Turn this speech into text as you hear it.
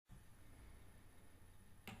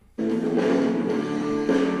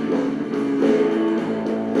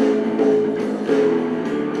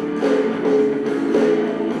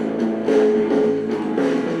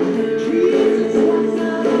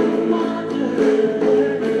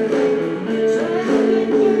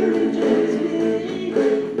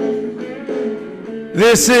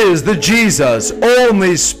This is the Jesus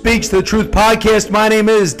Only Speaks the Truth podcast. My name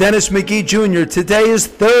is Dennis McGee Jr. Today is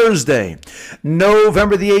Thursday,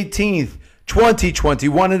 November the 18th,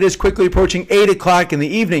 2021. It is quickly approaching 8 o'clock in the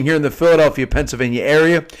evening here in the Philadelphia, Pennsylvania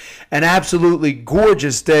area. An absolutely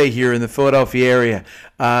gorgeous day here in the Philadelphia area.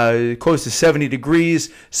 Close to 70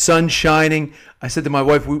 degrees, sun shining. I said to my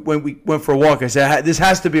wife, when we went for a walk, I said, this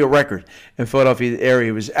has to be a record in the Philadelphia area.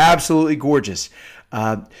 It was absolutely gorgeous.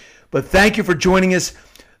 But thank you for joining us.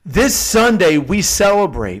 This Sunday, we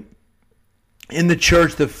celebrate in the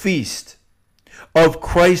church the feast of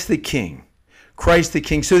Christ the King. Christ the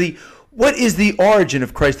King. So what is the origin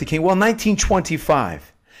of Christ the King? Well, in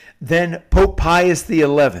 1925, then Pope Pius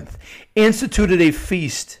XI instituted a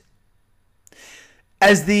feast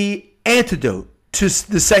as the antidote to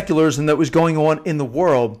the secularism that was going on in the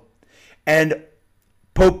world. And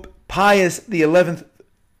Pope Pius XI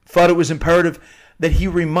thought it was imperative that he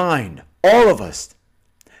remind all of us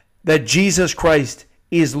that Jesus Christ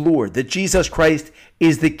is Lord, that Jesus Christ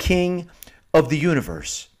is the King of the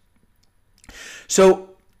universe.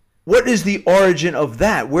 So what is the origin of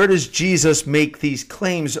that? Where does Jesus make these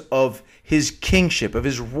claims of his kingship, of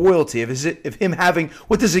his royalty, of him having,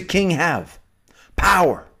 what does a king have?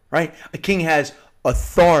 Power, right? A king has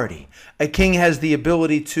authority. A king has the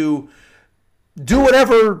ability to do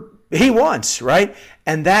whatever he wants, right?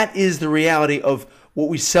 And that is the reality of what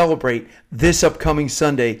we celebrate this upcoming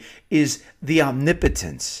Sunday, is the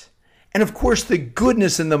omnipotence and, of course, the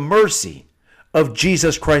goodness and the mercy of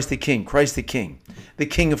Jesus Christ the King, the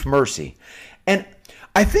King of mercy. And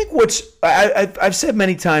I think I've said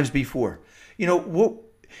many times before,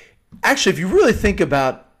 actually, if you really think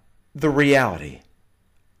about the reality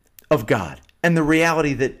of God and the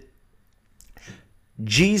reality that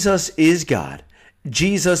Jesus is God,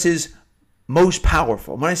 Jesus is most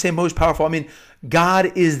powerful. When I say most powerful, I mean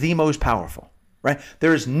God is the most powerful, right?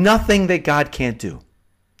 There is nothing that God can't do.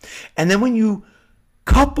 And then when you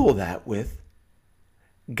couple that with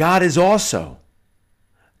God is also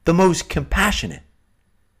the most compassionate.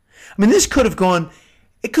 I mean, this could have gone,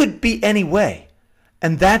 it could be any way.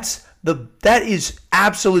 And that is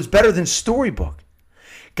absolute, it's better than storybook.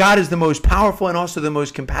 God is the most powerful and also the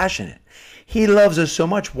most compassionate. He loves us so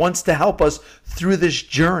much, wants to help us through this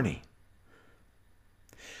journey.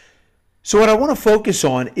 So what I want to focus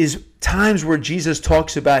on is times where Jesus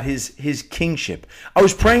talks about his kingship. I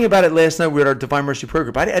was praying about it last night. We had our Divine Mercy prayer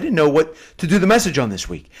group. I didn't know what to do the message on this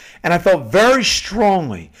week. And I felt very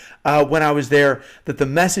strongly when I was there that the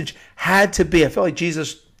message had to be, I felt like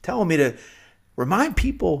Jesus telling me to remind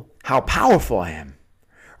people how powerful I am.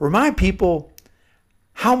 Remind people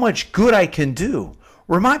how much good I can do.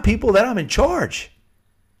 Remind people that I'm in charge.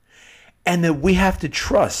 And that we have to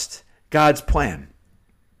trust God's plan.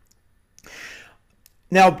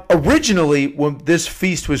 Now, originally, when this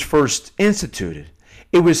feast was first instituted,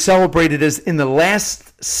 it was celebrated as it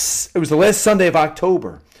was the last Sunday of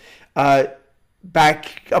October,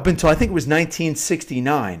 back up until I think it was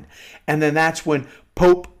 1969. And then that's when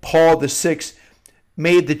Pope Paul VI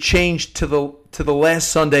made the change to the last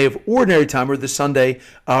Sunday of ordinary time, or the Sunday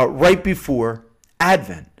right before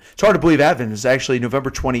Advent. It's hard to believe Advent is actually November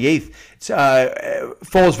 28th. It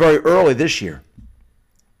falls very early this year.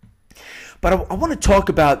 But I want to talk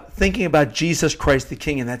about thinking about Jesus Christ the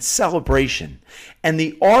King and that celebration. And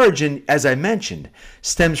the origin, as I mentioned,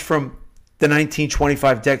 stems from the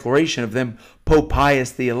 1925 declaration of then Pope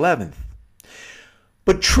Pius XI.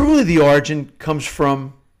 But truly the origin comes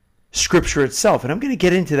from Scripture itself. And I'm going to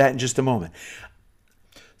get into that in just a moment.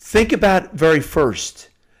 Think about the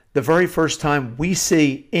very first time we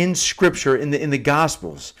see in Scripture, in the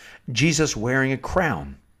Gospels, Jesus wearing a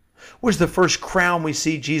crown. What's the first crown we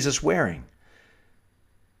see Jesus wearing?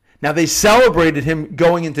 Now, they celebrated him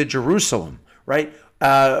going into Jerusalem, right,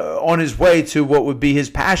 on his way to what would be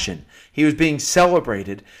his passion. He was being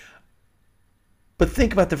celebrated. But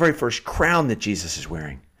think about the very first crown that Jesus is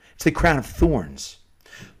wearing. It's the crown of thorns,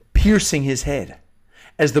 piercing his head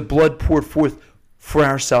as the blood poured forth for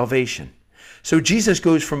our salvation. So Jesus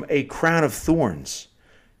goes from a crown of thorns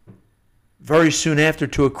very soon after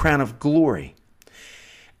to a crown of glory.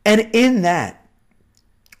 And in that,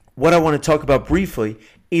 what I want to talk about briefly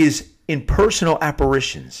is in personal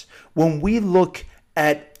apparitions. When we look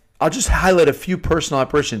at, I'll just highlight a few personal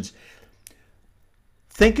apparitions.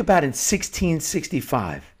 Think about in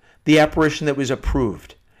 1665, the apparition that was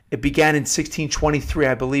approved. It began in 1623,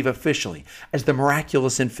 I believe, officially, as the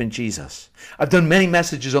miraculous infant Jesus. I've done many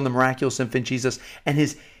messages on the miraculous infant Jesus and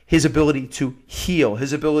his ability to heal,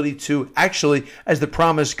 his ability to actually, as the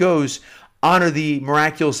promise goes, honor the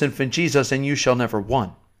miraculous infant Jesus and you shall never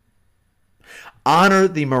want. Honor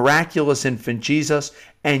the miraculous infant Jesus,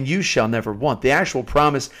 and you shall never want. The actual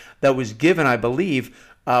promise that was given, I believe,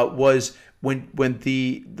 was when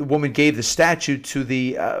the woman gave the statue to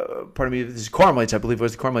the, this Carmelites, I believe it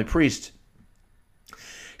was the Carmelite priest.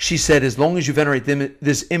 She said, as long as you venerate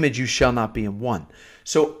this image, you shall not be in want.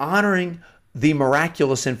 So honoring the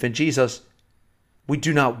miraculous infant Jesus, we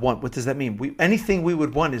do not want. What does that mean? Anything we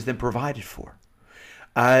would want is then provided for.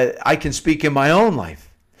 I can speak in my own life.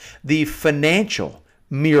 The financial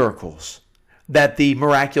miracles that the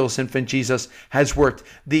miraculous infant Jesus has worked,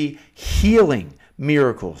 the healing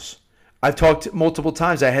miracles. I've talked multiple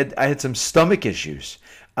times. I had some stomach issues,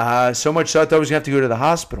 so much so I thought I was going to have to go to the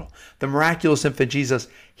hospital. The miraculous infant Jesus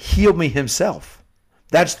healed me himself.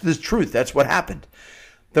 That's the truth. That's what happened.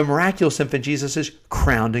 The miraculous infant Jesus is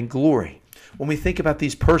crowned in glory. When we think about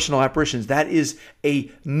these personal apparitions, that is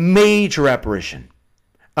a major apparition.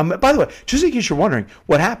 By the way, just in case you're wondering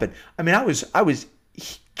what happened, I was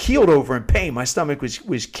keeled over in pain. My stomach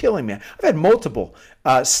was killing me. I've had multiple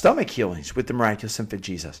stomach healings with the miraculous infant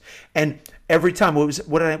Jesus, and every time,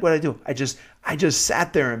 what did I do? I just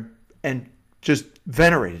sat there and just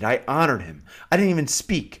venerated. I honored him. I didn't even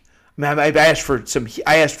speak. I asked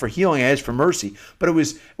for healing. I asked for mercy, but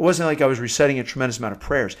it wasn't like I was reciting a tremendous amount of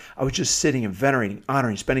prayers. I was just sitting and venerating,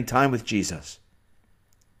 honoring, spending time with Jesus.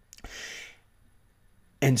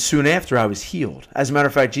 And soon after, I was healed. As a matter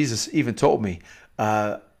of fact, Jesus even told me,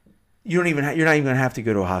 you're not even going to have to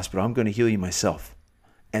go to a hospital. I'm going to heal you myself.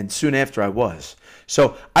 And soon after, I was.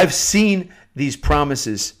 So I've seen these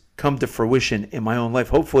promises come to fruition in my own life.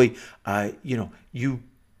 Hopefully, you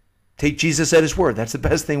take Jesus at his word. That's the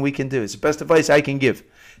best thing we can do. It's the best advice I can give.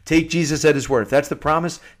 Take Jesus at his word. If that's the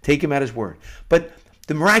promise, take him at his word. But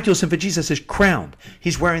the miraculous infant Jesus is crowned.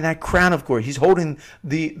 He's wearing that crown of glory. He's holding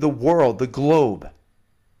the world, the globe,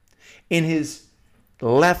 in his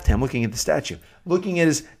left hand. Looking at the statue, looking at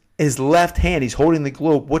his left hand, he's holding the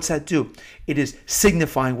globe. What's that do? It is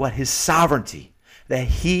signifying what? His sovereignty, that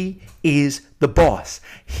he is the boss.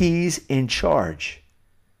 He's in charge.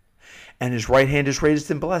 And his right hand is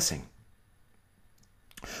raised in blessing.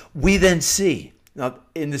 We then see, now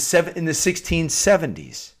in the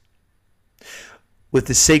 1670s, with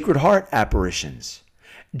the Sacred Heart apparitions,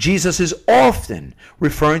 Jesus is often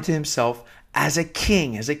referring to himself as a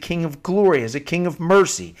king of glory, as a king of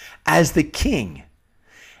mercy, as the king.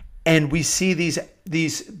 And we see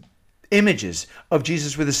these images of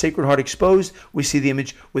Jesus with the Sacred Heart exposed. We see the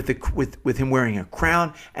image with him wearing a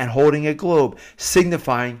crown and holding a globe,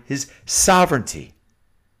 signifying his sovereignty.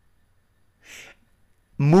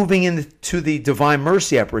 Moving into the Divine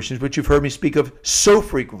Mercy apparitions, which you've heard me speak of so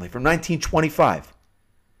frequently, from 1925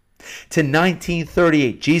 to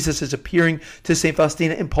 1938, Jesus is appearing to St.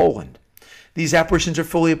 Faustina in Poland. These apparitions are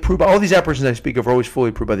fully approved. All these apparitions I speak of are always fully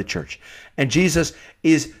approved by the church. And Jesus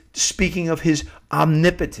is speaking of his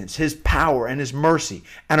omnipotence, his power, and his mercy.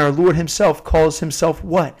 And our Lord himself calls himself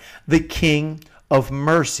what? The King of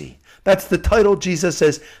Mercy. That's the title Jesus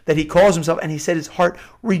says that he calls himself. And he said his heart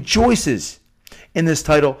rejoices in this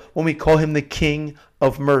title when we call him the King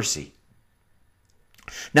of Mercy.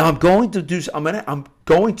 Now I'm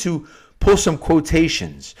going to pull some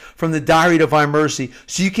quotations from the Diary of Divine Mercy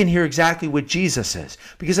so you can hear exactly what Jesus says.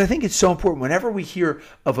 Because I think it's so important. Whenever we hear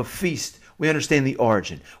of a feast, we understand the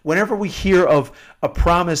origin. Whenever we hear of a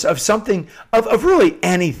promise of something, of really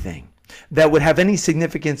anything that would have any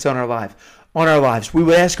significance on our lives, we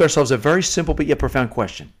would ask ourselves a very simple but yet profound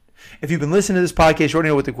question. If you've been listening to this podcast, you already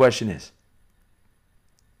know what the question is.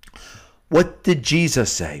 What did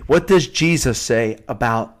Jesus say? What does Jesus say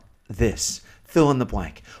about this? Fill in the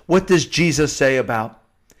blank. What does Jesus say about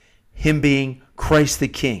him being Christ the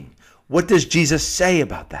King? What does Jesus say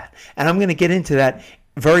about that? And I'm going to get into that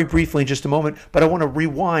very briefly in just a moment, but I want to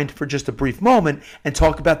rewind for just a brief moment and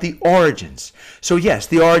talk about the origins. So yes,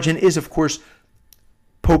 the origin is, of course,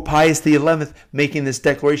 Pope Pius XI making this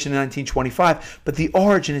declaration in 1925, but the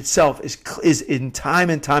origin itself is in time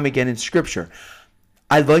and time again in Scripture.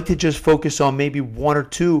 I'd like to just focus on maybe one or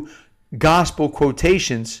two gospel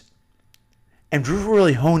quotations and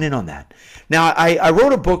really hone in on that. Now, I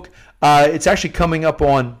wrote a book. It's actually coming up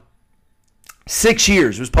on 6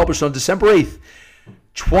 years. It was published on December 8th,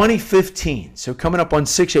 2015. So coming up on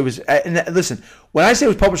 6 years. And listen, when I say it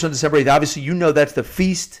was published on December 8th, obviously you know that's the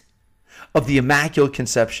Feast of the Immaculate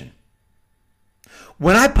Conception.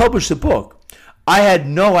 When I published the book, I had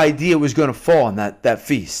no idea it was going to fall on that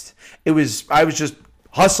feast. I was just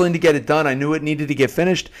hustling to get it done. I knew it needed to get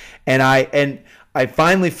finished, and I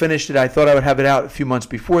finally finished it. I thought I would have it out a few months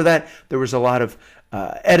before that. There was a lot of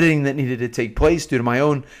editing that needed to take place due to my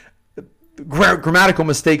own grammatical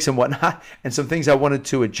mistakes and whatnot, and some things I wanted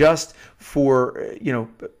to adjust for,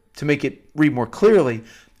 to make it read more clearly.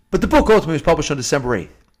 But the book ultimately was published on December 8th,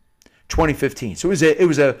 2015. So it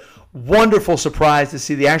was a wonderful surprise to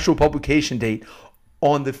see the actual publication date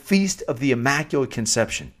on the Feast of the Immaculate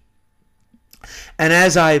Conception. And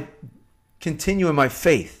as I continue in my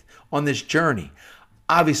faith on this journey,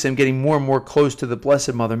 obviously I'm getting more and more close to the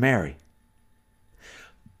Blessed Mother Mary.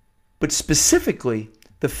 But specifically,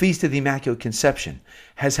 the Feast of the Immaculate Conception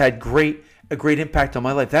has had a great impact on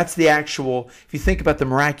my life. That's the actual, if you think about the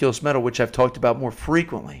miraculous medal, which I've talked about more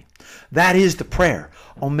frequently, that is the prayer.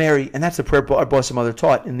 Oh Mary, and that's the prayer our Blessed Mother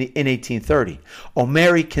taught in 1830. Oh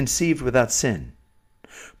Mary, conceived without sin,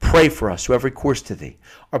 pray for us who have recourse to thee.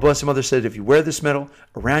 Our Blessed Mother said, if you wear this medal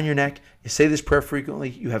around your neck, you say this prayer frequently,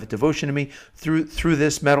 you have a devotion to me through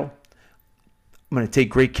this medal, I'm going to take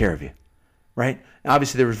great care of you. Right? Now,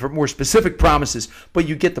 obviously, there was more specific promises, but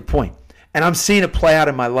you get the point. And I'm seeing it play out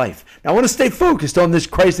in my life. Now, I want to stay focused on this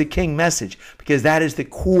Christ the King message because that is the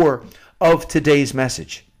core of today's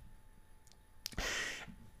message.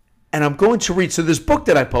 And I'm going to read, so this book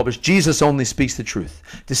that I published, Jesus Only Speaks the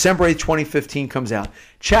Truth, December 8th, 2015 comes out.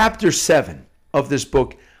 Chapter 7 of this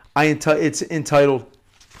book, it's entitled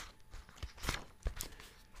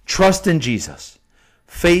Trust in Jesus,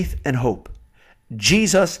 Faith and Hope.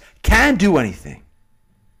 Jesus can do anything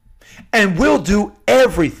and will do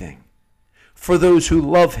everything for those who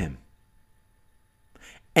love him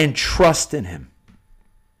and trust in him.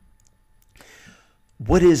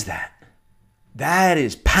 What is that? That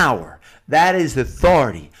is power. That is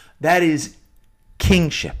authority. That is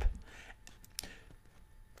kingship.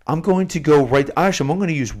 I'm going to go right. Actually, I'm going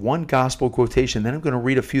to use one gospel quotation. Then I'm going to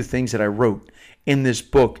read a few things that I wrote in this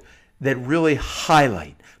book that really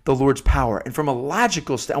highlight the Lord's power. And from a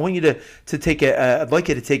logical standpoint, I want you to take I'd like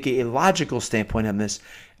you to take a logical standpoint on this.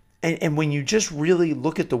 And when you just really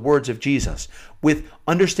look at the words of Jesus with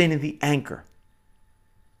understanding the anchor,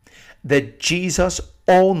 that Jesus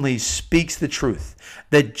only speaks the truth,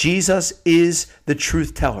 that Jesus is the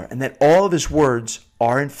truth teller, and that all of his words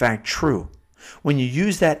are in fact true. When you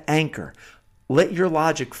use that anchor, let your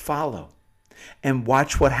logic follow. And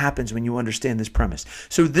watch what happens when you understand this premise.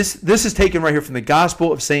 So this is taken right here from the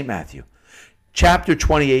Gospel of St. Matthew, chapter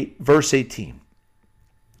 28, verse 18.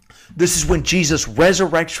 This is when Jesus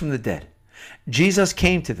resurrects from the dead. Jesus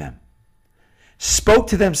came to them, spoke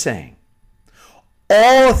to them saying,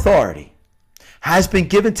 all authority has been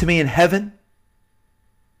given to me in heaven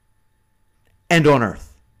and on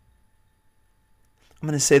earth. I'm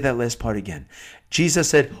going to say that last part again. Jesus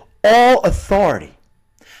said, all authority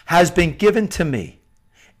has been given to me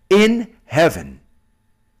in heaven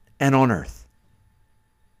and on earth.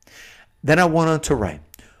 Then I went on to write,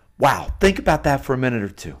 wow, think about that for a minute or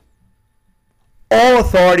two. All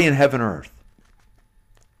authority in heaven and earth.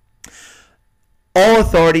 All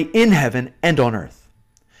authority in heaven and on earth.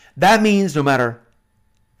 That means no matter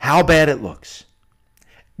how bad it looks,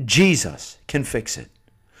 Jesus can fix it.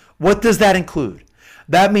 What does that include?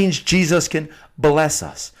 That means Jesus can bless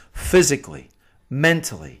us physically,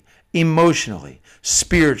 mentally, emotionally,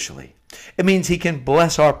 spiritually. It means he can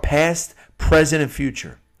bless our past, present, and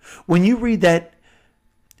future. When you read that,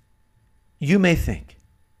 you may think,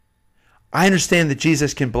 I understand that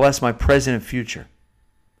Jesus can bless my present and future,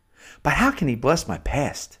 but how can he bless my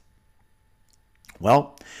past?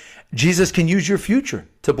 Well, Jesus can use your future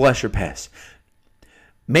to bless your past.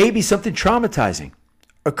 Maybe something traumatizing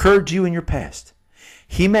occurred to you in your past.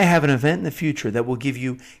 He may have an event in the future that will give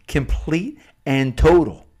you complete and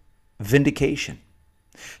total vindication.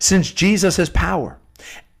 Since Jesus has power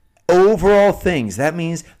over all things, that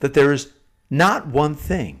means that there is not one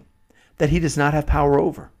thing that he does not have power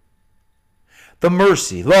over. The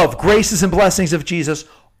mercy, love, graces, and blessings of Jesus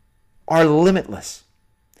are limitless.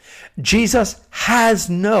 Jesus has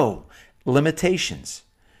no limitations.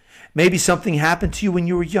 Maybe something happened to you when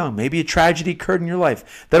you were young. Maybe a tragedy occurred in your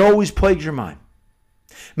life that always plagues your mind.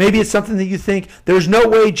 Maybe it's something that you think there's no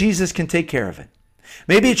way Jesus can take care of it.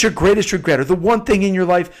 Maybe it's your greatest regret or the one thing in your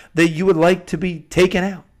life that you would like to be taken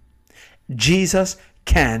out. Jesus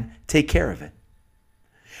can take care of it.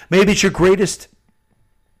 Maybe it's your greatest,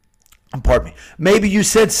 maybe you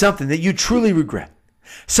said something that you truly regret,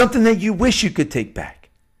 something that you wish you could take back.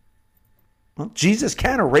 Well, Jesus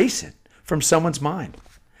can erase it from someone's mind.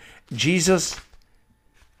 Jesus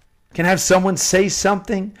can have someone say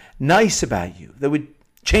something nice about you that would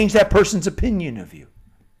change that person's opinion of you.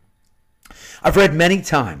 I've read many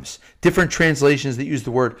times different translations that use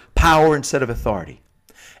the word power instead of authority.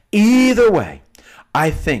 Either way,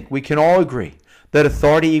 I think we can all agree that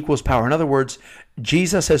authority equals power. In other words,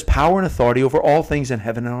 Jesus has power and authority over all things in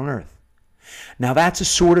heaven and on earth. Now that's a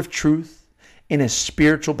sword of truth in a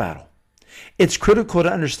spiritual battle. It's critical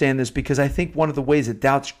to understand this because I think one of the ways that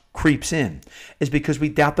doubt creeps in is because we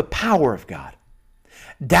doubt the power of God.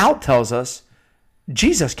 Doubt tells us,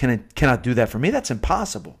 Jesus cannot do that for me. That's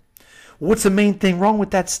impossible. What's the main thing wrong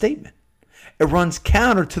with that statement? It runs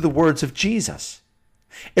counter to the words of Jesus.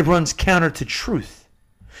 It runs counter to truth,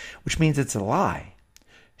 which means it's a lie.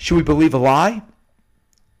 Should we believe a lie?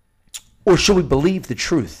 Or should we believe the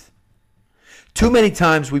truth? Too many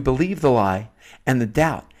times we believe the lie and the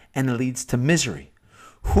doubt, and it leads to misery.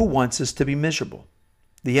 Who wants us to be miserable?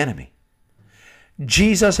 The enemy.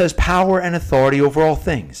 Jesus has power and authority over all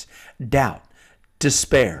things. Doubt,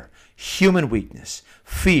 despair, human weakness,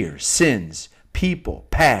 fear, sins, people,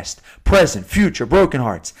 past, present, future, broken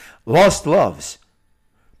hearts, lost loves,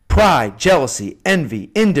 pride, jealousy,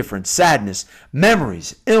 envy, indifference, sadness,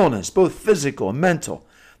 memories, illness, both physical and mental,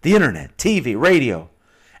 the internet, TV, radio,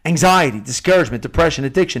 anxiety, discouragement, depression,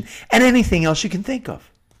 addiction, and anything else you can think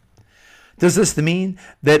of. Does this mean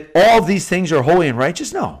that all of these things are holy and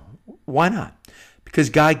righteous? No. Why not? Because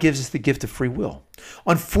God gives us the gift of free will.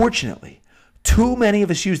 Unfortunately, too many of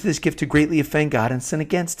us use this gift to greatly offend God and sin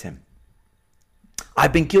against Him.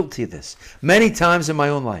 I've been guilty of this many times in my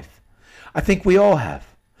own life. I think we all have.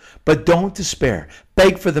 But don't despair.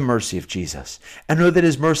 Beg for the mercy of Jesus and know that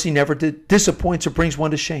His mercy never disappoints or brings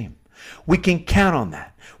one to shame. We can count on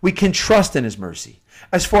that. We can trust in His mercy.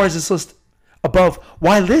 As far as this list above,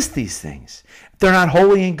 why list these things if they're not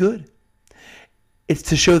holy and good? It's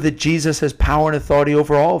to show that Jesus has power and authority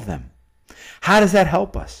over all of them. How does that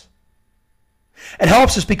help us? It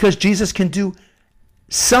helps us because Jesus can do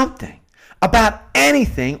something about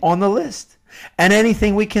anything on the list and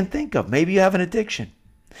anything we can think of. Maybe you have an addiction.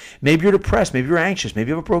 Maybe you're depressed. Maybe you're anxious. Maybe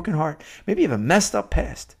you have a broken heart. Maybe you have a messed up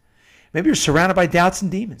past. Maybe you're surrounded by doubts and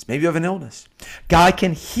demons. Maybe you have an illness. God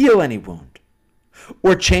can heal any wound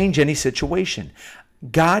or change any situation.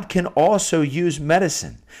 God can also use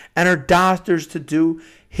medicine and our doctors to do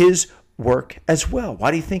His work as well. Why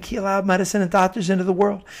do you think He allowed medicine and doctors into the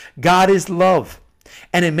world? God is love.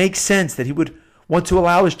 And it makes sense that He would want to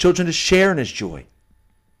allow His children to share in His joy.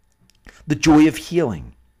 The joy of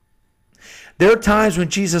healing. There are times when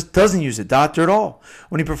Jesus doesn't use a doctor at all.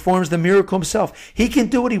 When He performs the miracle Himself. He can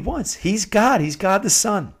do what He wants. He's God. He's God the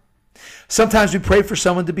Son. Sometimes we pray for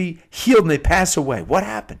someone to be healed and they pass away. What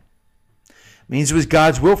happened? It means it was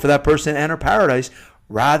God's will for that person to enter paradise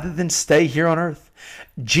rather than stay here on earth.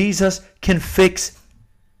 Jesus can fix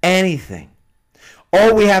anything.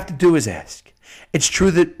 All we have to do is ask. It's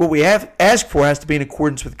true that what we have asked for has to be in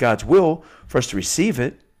accordance with God's will for us to receive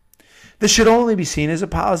it. This should only be seen as a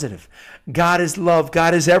positive. God is love.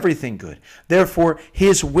 God is everything good. Therefore,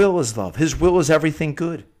 His will is love. His will is everything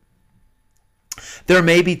good. There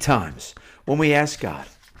may be times when we ask God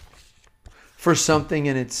for something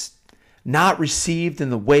and it's not received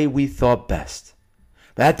in the way we thought best.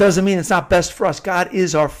 But that doesn't mean it's not best for us. God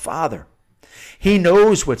is our Father. He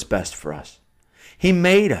knows what's best for us. He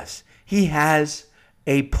made us. He has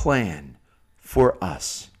a plan for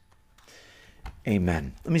us.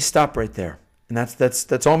 Amen. Let me stop right there. And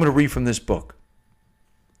that's all I'm going to read from this book.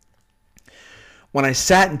 When I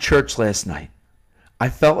sat in church last night, I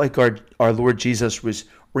felt like our Lord Jesus was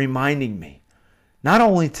reminding me, not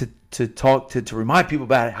only to remind people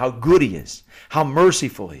about it, how good He is, how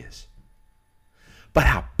merciful He is, but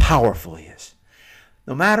how powerful He is.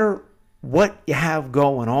 No matter what you have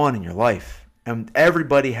going on in your life, and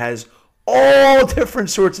everybody has all different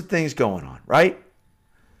sorts of things going on, right?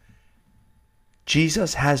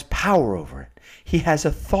 Jesus has power over it. He has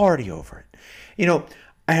authority over it. You know,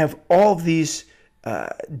 I have all of these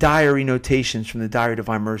diary notations from the Diary of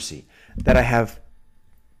Divine Mercy that I have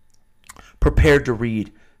prepared to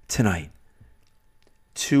read tonight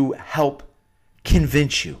to help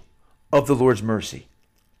convince you of the Lord's mercy.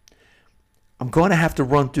 I'm going to have to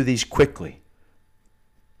run through these quickly.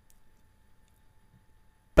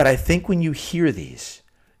 But I think when you hear these,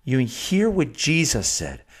 you hear what Jesus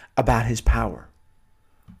said about His power.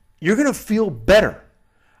 You're going to feel better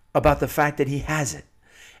about the fact that He has it.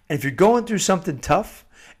 And if you're going through something tough,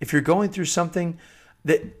 if you're going through something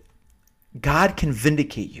that God can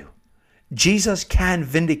vindicate you, Jesus can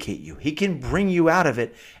vindicate you. He can bring you out of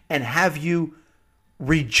it and have you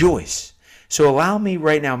rejoice. So allow me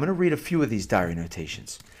right now, I'm going to read a few of these diary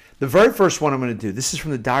notations. The very first one I'm going to do, this is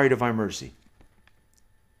from the Diary of Divine Mercy.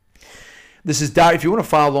 This is diary. If you want to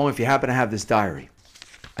follow along, if you happen to have this diary,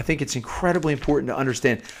 I think it's incredibly important to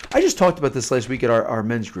understand. I just talked about this last week at our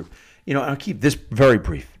men's group. You know, I'll keep this very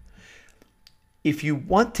brief. If you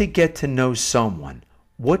want to get to know someone,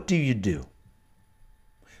 what do you do?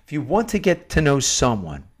 If you want to get to know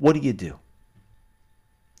someone, what do you do?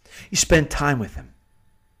 You spend time with him.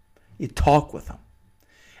 You talk with him.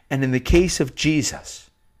 And in the case of Jesus,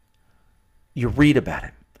 you read about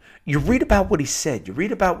him. You read about what he said. You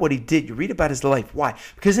read about what he did. You read about his life. Why?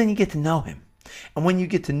 Because then you get to know him. And when you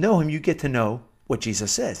get to know him, you get to know what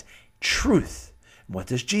Jesus says. Truth. What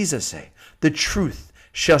does Jesus say? The truth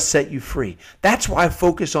shall set you free. That's why I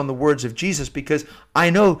focus on the words of Jesus, because I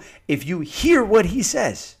know if you hear what he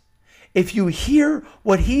says, you're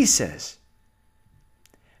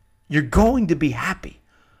going to be happy.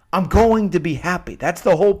 I'm going to be happy. That's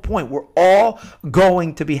the whole point. We're all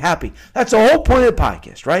going to be happy. That's the whole point of the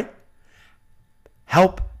podcast, right?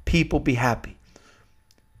 Help people be happy.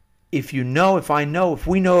 If we know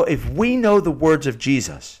the words of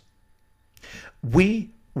Jesus, we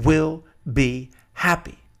will be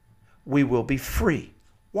happy. We will be free.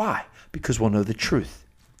 Why? Because we'll know the truth.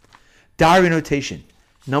 Diary notation,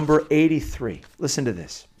 number 83. Listen to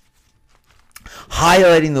this.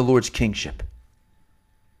 Highlighting the Lord's kingship.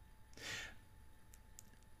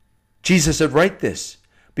 Jesus said, write this.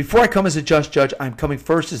 Before I come as a just judge, I am coming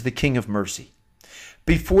first as the King of mercy.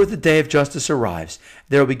 Before the day of justice arrives,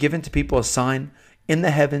 there will be given to people a sign in the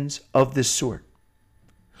heavens of this sort.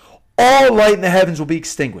 All light in the heavens will be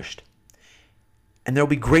extinguished, and there will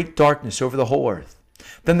be great darkness over the whole earth.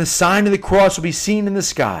 Then the sign of the cross will be seen in the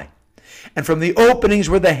sky, and from the openings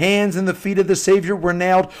where the hands and the feet of the Savior were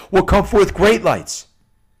nailed will come forth great lights,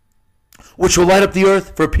 which will light up the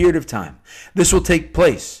earth for a period of time. This will take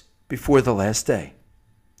place before the last day.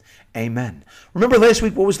 Amen. Remember last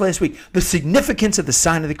week, what was last week? The significance of the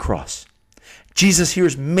sign of the cross. Jesus here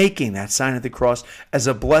is making that sign of the cross as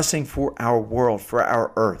a blessing for our world, for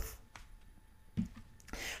our earth.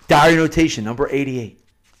 Diary notation, number 88.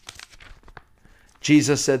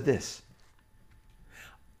 Jesus said this.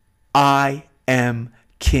 I am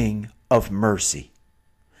King of mercy.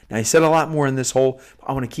 Now, he said a lot more in this whole,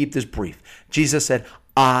 I want to keep this brief. Jesus said,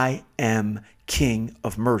 I am King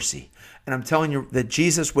of mercy. And I'm telling you that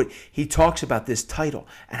Jesus, he talks about this title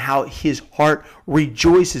and how his heart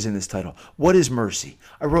rejoices in this title. What is mercy?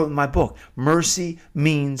 I wrote in my book, mercy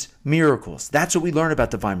means miracles. That's what we learn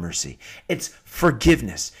about divine mercy. It's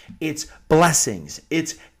forgiveness. It's blessings.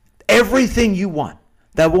 It's everything you want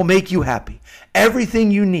that will make you happy.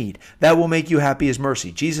 Everything you need that will make you happy is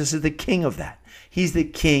mercy. Jesus is the king of that. He's the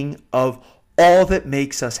king of all that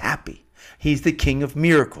makes us happy. He's the king of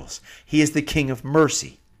miracles. He is the king of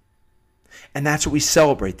mercy. And that's what we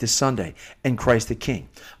celebrate this Sunday in Christ the King.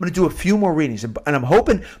 I'm going to do a few more readings. And I'm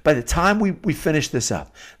hoping by the time we finish this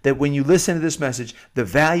up, that when you listen to this message, the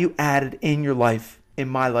value added in your life, in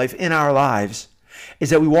my life, in our lives, is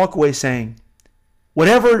that we walk away saying,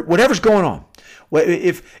 whatever's going on,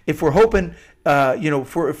 if we're hoping,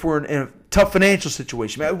 if we're in a tough financial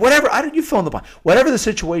situation, whatever, you fill in the blank, whatever the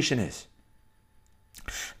situation is,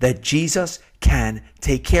 that Jesus can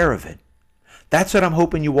take care of it. That's what I'm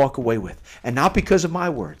hoping you walk away with. And not because of my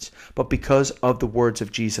words, but because of the words of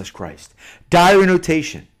Jesus Christ. Diary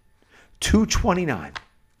notation, 229.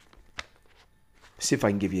 See if I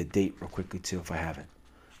can give you a date real quickly, too, if I have it.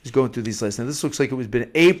 Just going through these lists. Now, this looks like it was been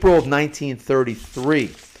April of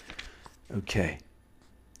 1933. Okay.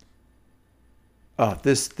 Oh,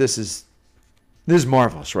 this is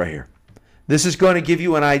marvelous right here. This is going to give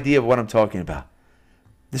you an idea of what I'm talking about.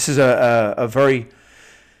 This is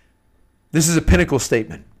This is a pinnacle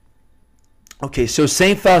statement. Okay, so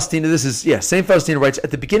St. Faustina, St. Faustina writes,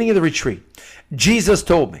 at the beginning of the retreat, Jesus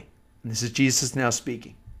told me, and this is Jesus now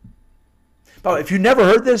speaking. But if you never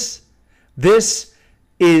heard this, this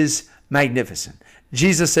is magnificent.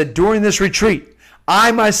 Jesus said, during this retreat,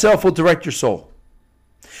 I myself will direct your soul.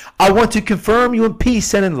 I want to confirm you in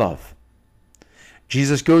peace and in love.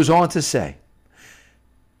 Jesus goes on to say,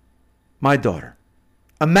 my daughter,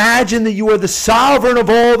 imagine that you are the sovereign of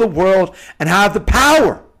all the world and have the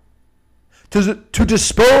power to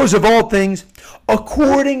dispose of all things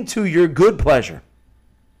according to your good pleasure.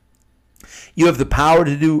 You have the power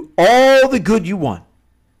to do all the good you want.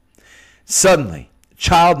 Suddenly, a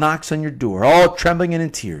child knocks on your door, all trembling and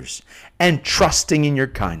in tears, and trusting in your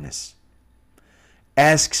kindness.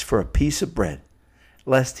 Asks for a piece of bread,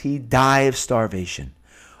 lest he die of starvation.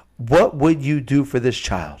 What would you do for this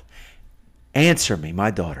child? Answer me,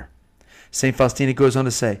 my daughter. St. Faustina goes on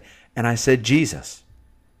to say, and I said, Jesus,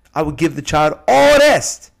 I would give the child all it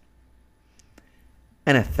asked,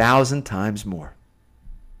 and 1,000 times more.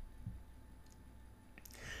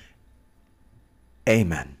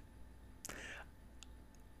 Amen.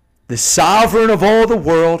 The sovereign of all the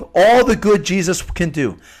world, all the good Jesus can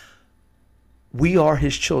do. We are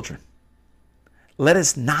his children. Let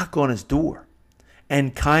us knock on his door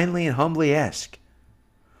and kindly and humbly ask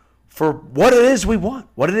for what it is we want,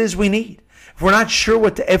 what it is we need. If we're not sure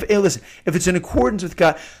what to, listen, if it's in accordance with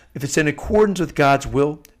God, if it's in accordance with God's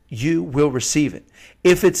will, you will receive it.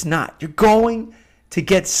 If it's not, you're going to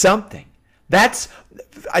get something.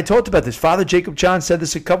 I talked about this. Father Jacob John said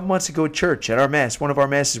this a couple months ago at church, at our Mass, one of our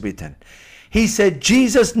Masses we attended. He said,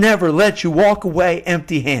 Jesus never lets you walk away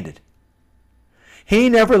empty-handed. He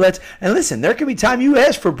never lets, and listen, there can be time you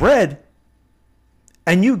ask for bread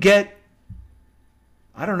and you get,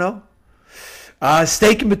 I don't know,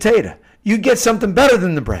 steak and potato. You get something better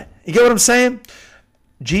than the bread. You get what I'm saying?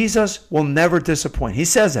 Jesus will never disappoint. He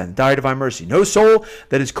says that in Diary of Divine Mercy. No soul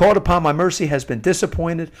that is called upon my mercy has been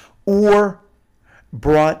disappointed or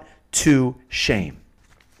brought to shame.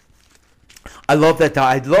 I love that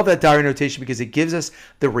diary notation because it gives us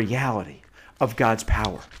the reality of God's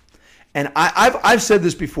power. And I've said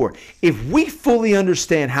this before. If we fully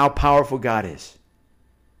understand how powerful God is,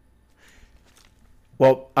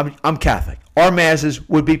 well, I'm Catholic. Our masses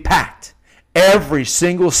would be packed every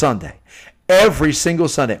single Sunday. Every single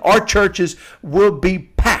Sunday. Our churches will be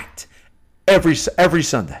packed every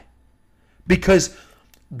Sunday. Because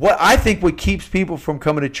what keeps people from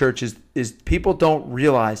coming to church is people don't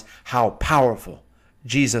realize how powerful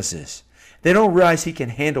Jesus is. They don't realize he can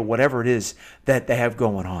handle whatever it is that they have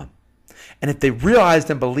going on. And if they realized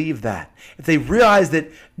and believed that, if they realized that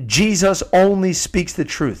Jesus only speaks the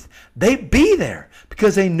truth, they'd be there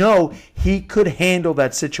because they know he could handle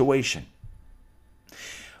that situation.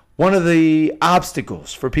 One of the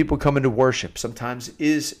obstacles for people coming to worship sometimes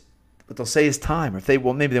is what they'll say is time. Or if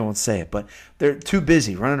maybe they won't say it, but they're too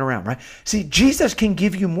busy running around, right? See, Jesus can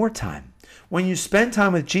give you more time. When you spend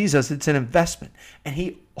time with Jesus, it's an investment.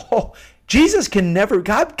 And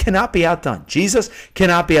God cannot be outdone. Jesus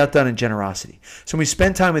cannot be outdone in generosity. So when we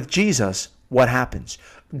spend time with Jesus, what happens?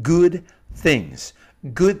 Good things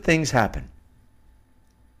happen.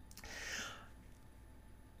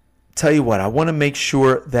 Tell you what, I want to make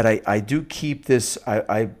sure that I do keep this.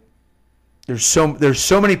 There's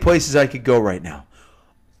so many places I could go right now.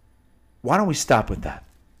 Why don't we stop with that?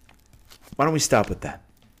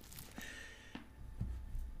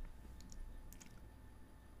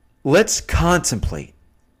 Let's contemplate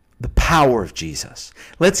the power of Jesus.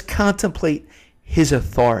 Let's contemplate his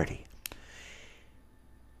authority.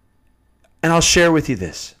 And I'll share with you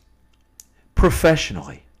this.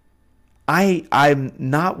 Professionally, I'm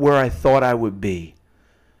not where I thought I would be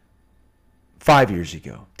 5 years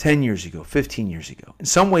ago, 10 years ago, 15 years ago. In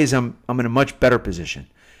some ways, I'm in a much better position.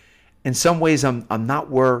 In some ways, I'm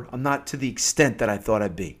not to the extent that I thought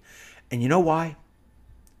I'd be. And you know why?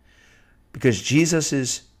 Because Jesus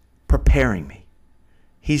is preparing me.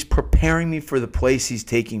 He's preparing me for the place he's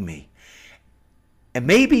taking me. And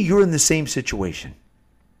maybe you're in the same situation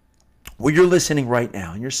where you're listening right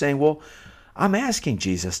now and you're saying, well, I'm asking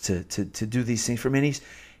Jesus to do these things for me. And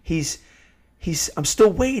I'm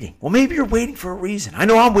still waiting. Well, maybe you're waiting for a reason. I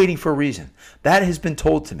know I'm waiting for a reason. That has been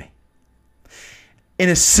told to me. In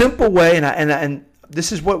a simple way, and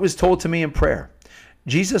this is what was told to me in prayer.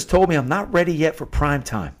 Jesus told me I'm not ready yet for prime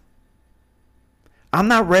time. I'm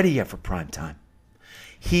not ready yet for prime time.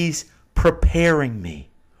 He's preparing me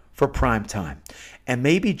for prime time. And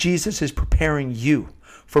maybe Jesus is preparing you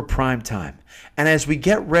for prime time. And as we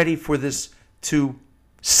get ready for this to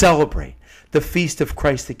celebrate the feast of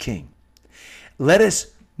Christ the King, let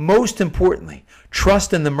us, most importantly,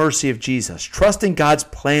 trust in the mercy of Jesus. Trust in God's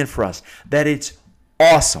plan for us, that it's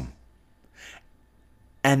awesome,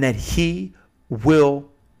 and that he will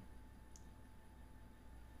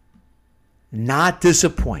not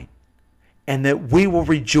disappoint, and that we will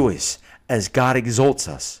rejoice as God exalts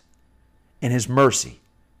us in his mercy.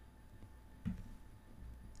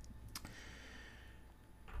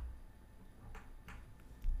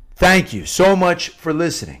 Thank you so much for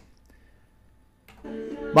listening.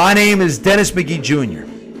 My name is Dennis McGee Jr.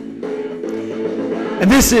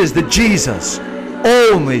 And this is the Jesus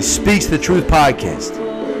Only Speaks the Truth podcast.